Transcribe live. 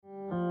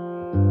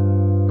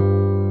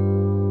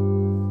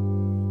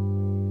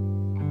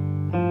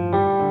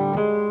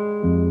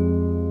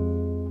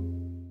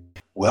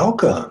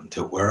Welcome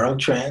to World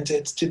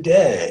Transits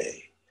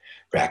Today,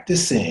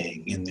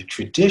 practicing in the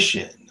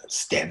tradition of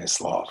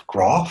Stanislav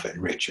Grof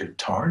and Richard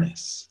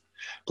Tarnas,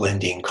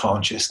 blending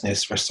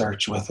consciousness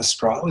research with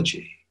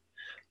astrology.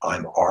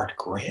 I'm Art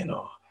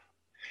Granoff.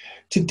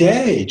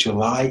 Today,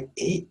 July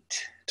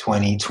 8,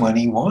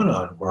 2021,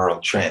 on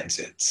World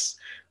Transits,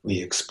 we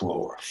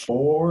explore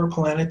 4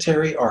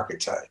 planetary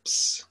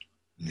archetypes: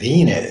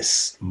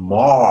 Venus,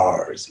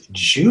 Mars,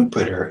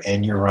 Jupiter,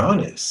 and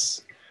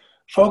Uranus,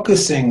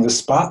 focusing the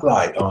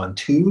spotlight on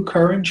 2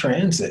 current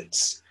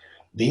transits: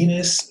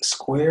 Venus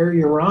square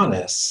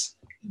Uranus,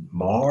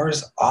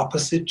 Mars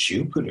opposite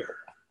Jupiter.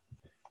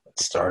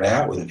 Let's start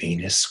out with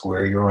Venus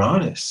square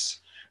Uranus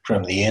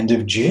from the end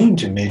of June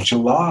to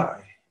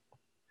mid-July.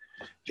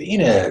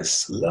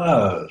 Venus,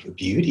 love,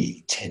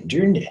 beauty,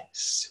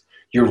 tenderness.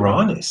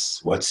 Uranus,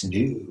 what's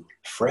new,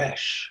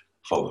 fresh,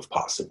 full of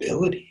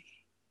possibility.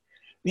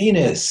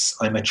 Venus,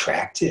 I'm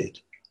attracted,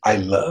 I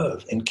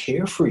love and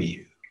care for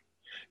you.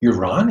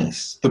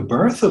 Uranus, the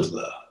birth of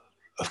love,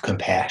 of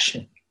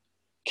compassion,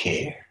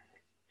 care,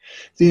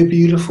 the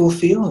beautiful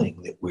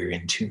feeling that we're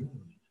in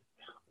tune,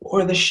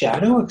 or the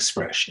shadow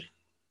expression.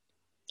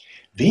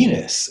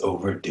 Venus,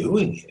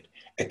 overdoing it,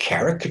 a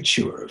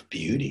caricature of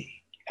beauty,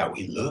 how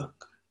we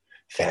look,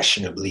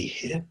 fashionably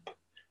hip,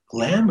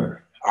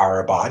 glamour,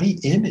 our body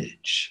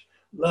image,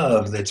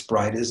 love that's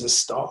bright as a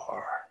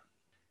star.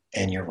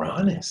 And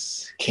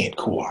Uranus can't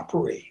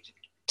cooperate,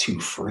 too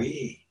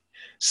free,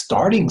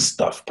 starting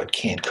stuff but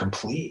can't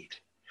complete,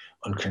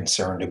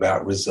 unconcerned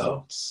about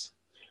results,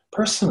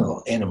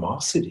 personal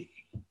animosity.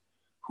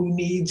 Who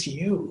needs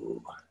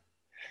you?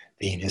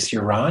 Venus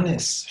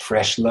Uranus,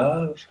 fresh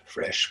love,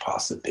 fresh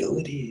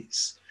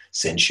possibilities,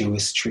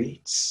 sensuous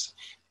treats,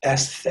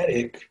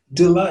 aesthetic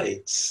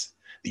delights,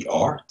 the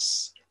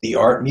arts, the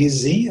art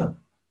museum,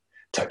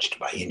 touched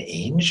by an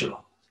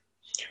angel,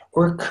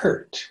 or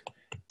curt,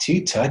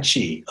 too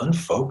touchy,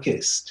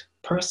 unfocused,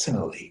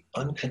 personally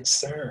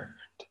unconcerned.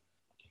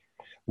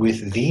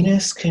 With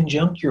Venus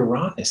conjunct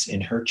Uranus in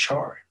her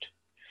chart,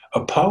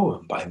 a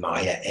poem by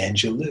Maya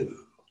Angelou.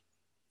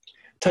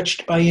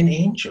 Touched by an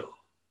angel,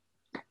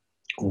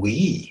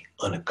 we,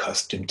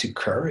 unaccustomed to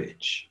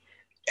courage,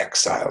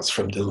 exiles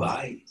from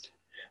delight,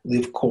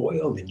 live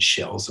coiled in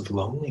shells of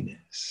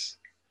loneliness,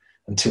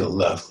 until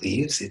love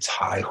leaves its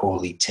high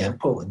holy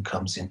temple and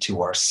comes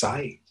into our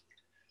sight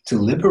to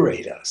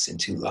liberate us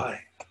into life.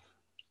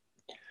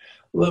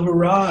 Love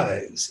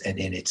arrives, and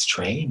in its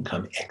train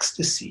come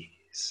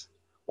ecstasies,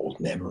 old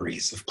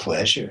memories of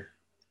pleasure,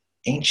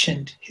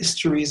 ancient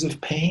histories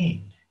of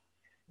pain.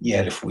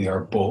 Yet if we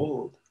are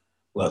bold,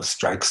 love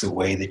strikes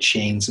away the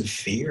chains of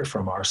fear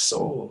from our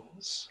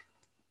souls.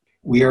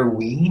 We are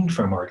weaned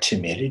from our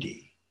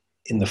timidity.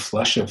 In the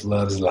flush of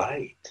love's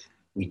light,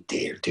 we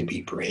dare to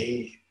be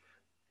brave.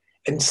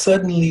 And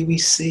suddenly we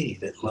see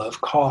that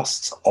love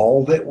costs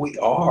all that we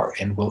are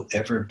and will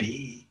ever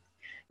be.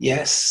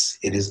 Yes,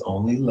 it is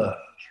only love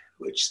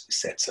which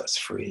sets us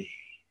free.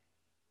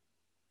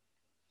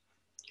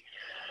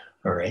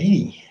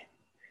 Alrighty,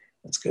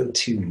 let's go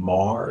to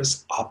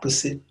Mars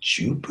opposite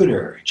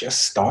Jupiter.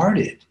 Just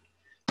started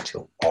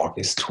till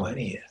August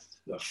 20th,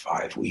 the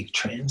 5-week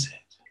transit.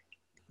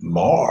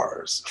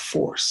 Mars,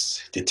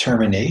 force,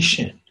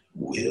 determination,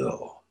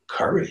 will,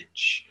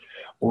 courage,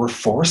 or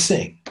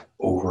forcing,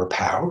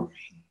 overpowering,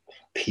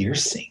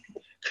 piercing,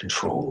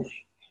 controlling.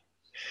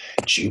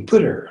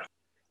 Jupiter,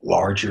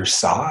 larger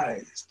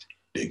sized,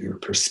 bigger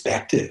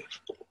perspective,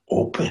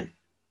 open,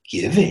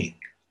 giving,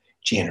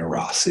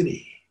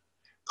 generosity,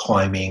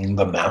 climbing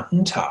the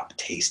mountaintop,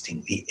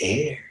 tasting the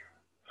air.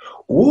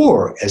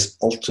 Or as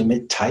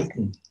ultimate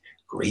titan,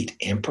 great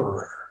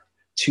emperor,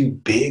 too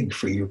big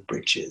for your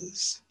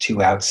britches,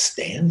 too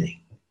outstanding,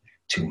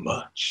 too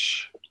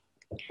much.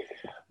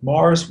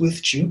 Mars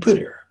with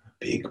Jupiter,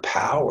 big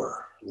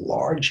power,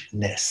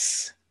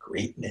 largeness,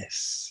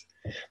 greatness,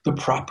 the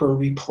proper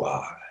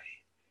reply.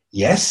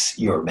 Yes,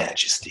 Your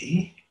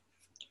Majesty.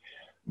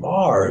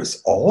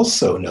 Mars,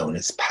 also known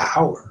as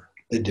power,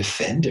 the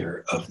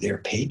defender of their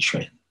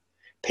patron,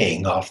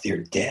 paying off their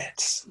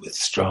debts with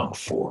strong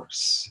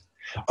force,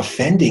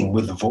 offending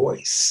with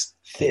voice,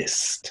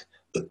 fist,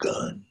 the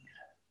gun.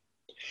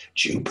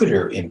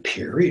 Jupiter,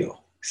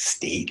 imperial,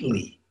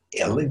 stately,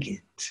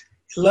 elegant,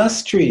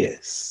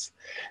 illustrious,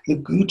 the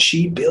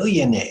Gucci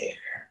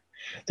billionaire,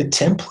 the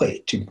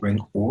template to bring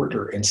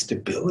order and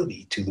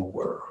stability to the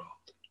world.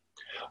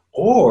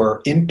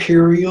 Or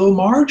imperial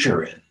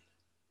margarine,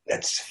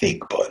 that's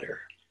fake butter,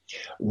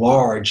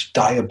 large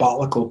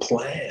diabolical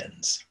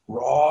plans,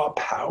 raw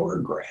power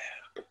grab.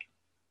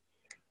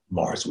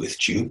 Mars with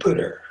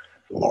Jupiter,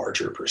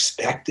 larger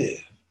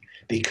perspective,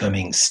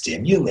 becoming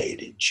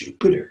stimulated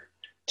Jupiter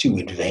to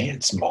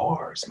advance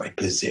Mars, my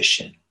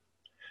position,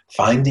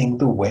 finding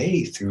the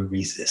way through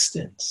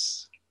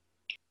resistance.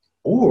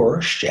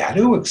 Or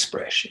shadow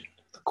expression,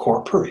 the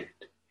corporate.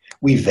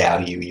 We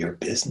value your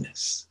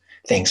business.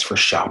 Thanks for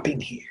shopping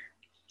here.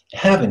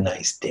 Have a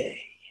nice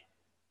day.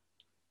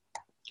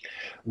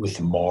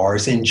 With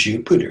Mars and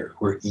Jupiter,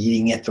 we're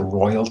eating at the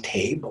royal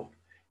table,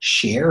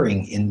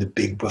 sharing in the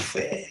big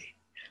buffet,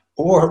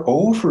 or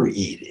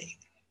overeating,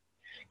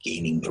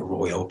 gaining the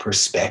royal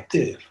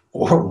perspective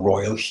or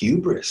royal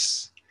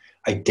hubris,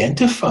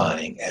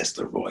 identifying as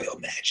the royal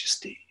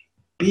majesty,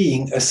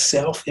 being a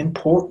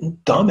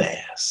self-important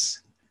dumbass.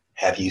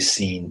 Have you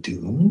seen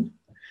Dune,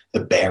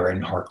 the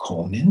Baron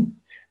Harkonnen,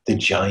 the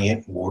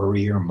giant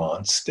warrior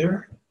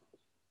monster?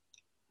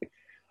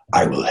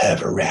 I will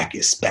have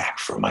Arrakis back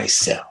for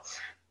myself.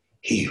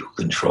 He who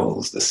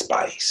controls the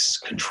spice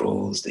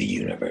controls the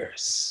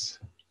universe.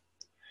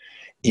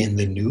 In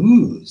the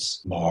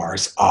news,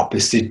 Mars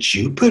opposite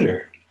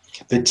Jupiter,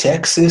 the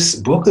Texas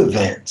book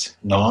event,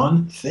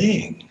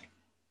 non-thing.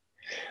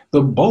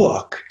 The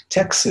Bullock,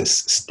 Texas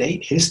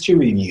State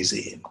History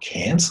Museum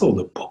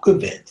canceled a book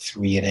event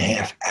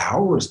 3.5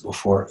 hours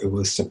before it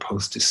was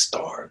supposed to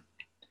start.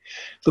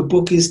 The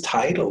book is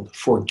titled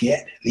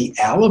Forget the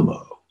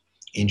Alamo,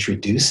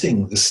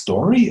 introducing the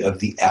story of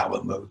the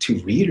Alamo to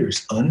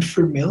readers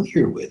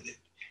unfamiliar with it,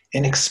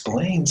 and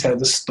explains how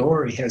the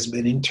story has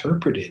been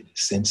interpreted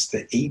since the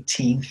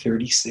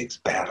 1836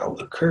 battle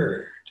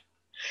occurred.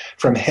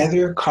 From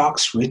Heather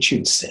Cox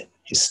Richardson,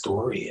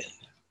 historian.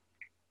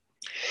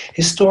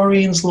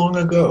 Historians long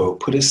ago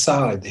put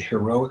aside the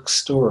heroic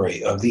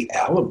story of the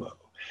Alamo,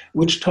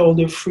 which told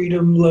of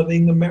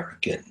freedom-loving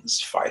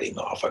Americans fighting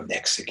off a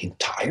Mexican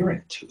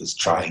tyrant who was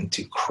trying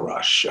to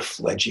crush a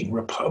fledgling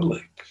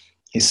republic.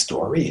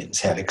 Historians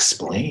have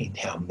explained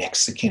how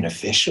Mexican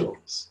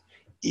officials,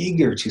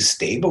 eager to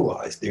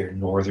stabilize their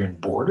northern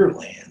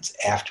borderlands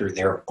after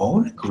their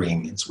own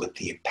agreements with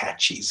the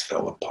Apaches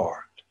fell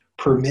apart,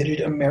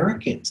 permitted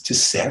Americans to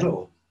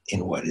settle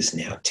in what is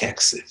now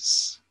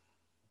Texas.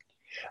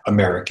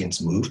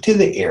 Americans moved to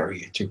the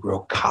area to grow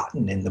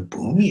cotton in the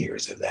boom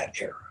years of that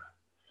era.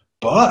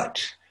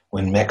 But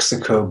when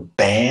Mexico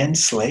banned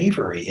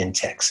slavery in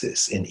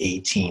Texas in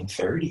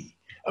 1830,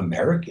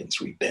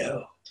 Americans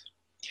rebelled.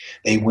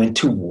 They went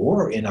to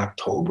war in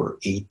October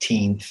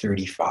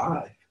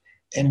 1835,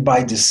 and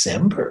by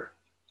December,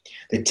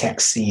 the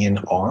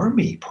Texian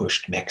army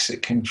pushed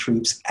Mexican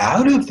troops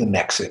out of the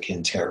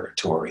Mexican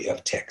territory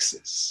of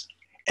Texas,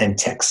 and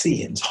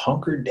Texians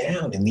hunkered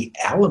down in the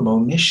Alamo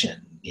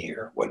Mission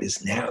near what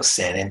is now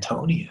San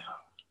Antonio.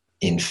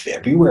 In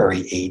February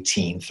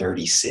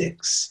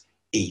 1836,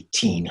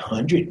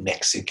 1,800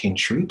 Mexican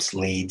troops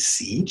laid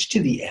siege to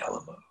the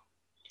Alamo.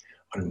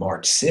 On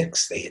March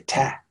 6, they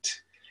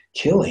attacked,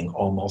 killing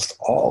almost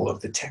all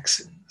of the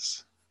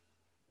Texans.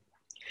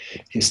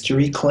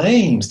 History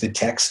claims the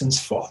Texans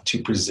fought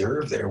to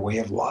preserve their way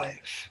of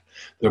life,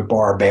 the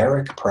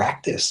barbaric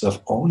practice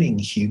of owning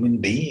human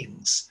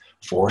beings,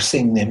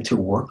 forcing them to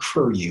work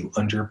for you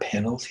under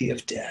penalty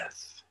of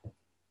death.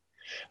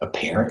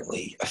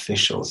 Apparently,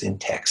 officials in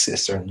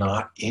Texas are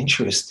not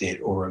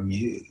interested or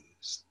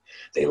amused.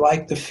 They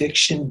like the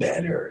fiction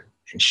better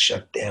and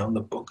shut down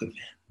the book event.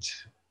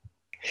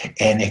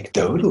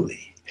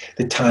 Anecdotally,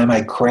 the time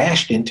I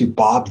crashed into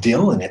Bob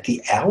Dylan at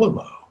the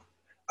Alamo,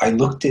 I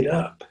looked it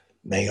up,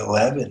 May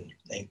 11,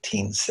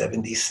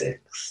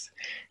 1976.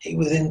 He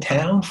was in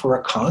town for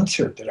a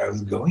concert that I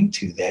was going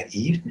to that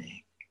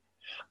evening.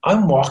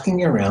 I'm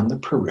walking around the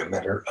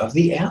perimeter of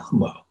the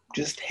Alamo,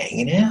 just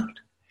hanging out.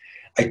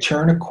 I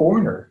turn a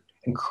corner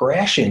and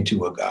crash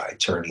into a guy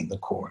turning the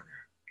corner.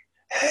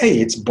 Hey,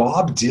 it's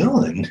Bob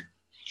Dylan.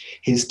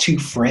 His two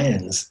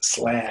friends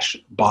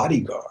 /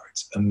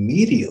 bodyguards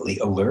immediately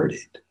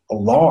alerted,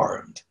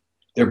 alarmed.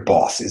 Their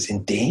boss is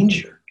in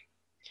danger.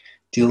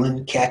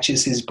 Dylan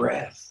catches his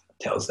breath,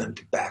 tells them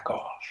to back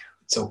off.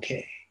 It's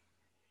okay.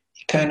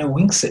 He kind of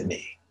winks at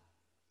me,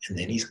 and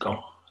then he's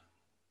gone.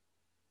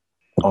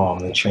 On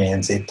the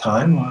transit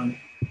timeline,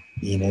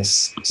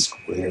 Venus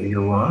square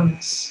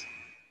Uranus.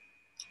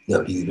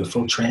 The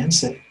beautiful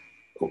transit,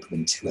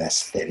 open to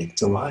aesthetic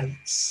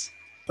delights.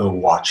 The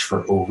watch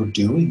for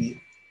overdoing it,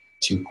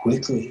 too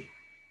quickly,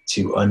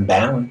 too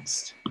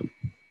unbalanced.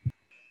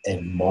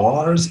 And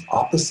Mars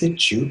opposite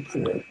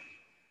Jupiter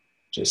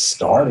just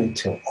started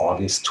till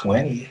August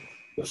 20th,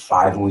 the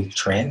 5-week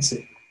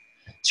transit,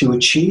 to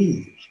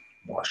achieve,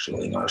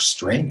 marshaling our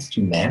strength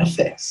to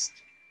manifest,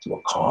 to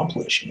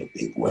accomplish in a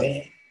big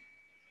way,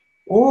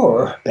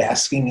 or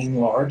basking in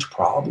large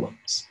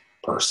problems,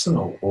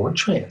 personal or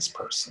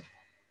transpersonal,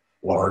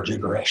 large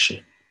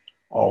aggression,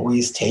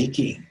 always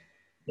taking,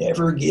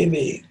 never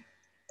giving,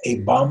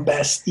 a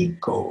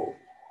bombastico.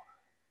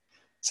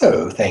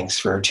 So thanks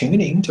for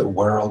tuning to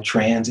World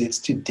Transits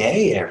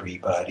Today,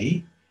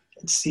 everybody,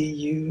 and see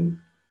you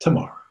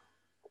tomorrow.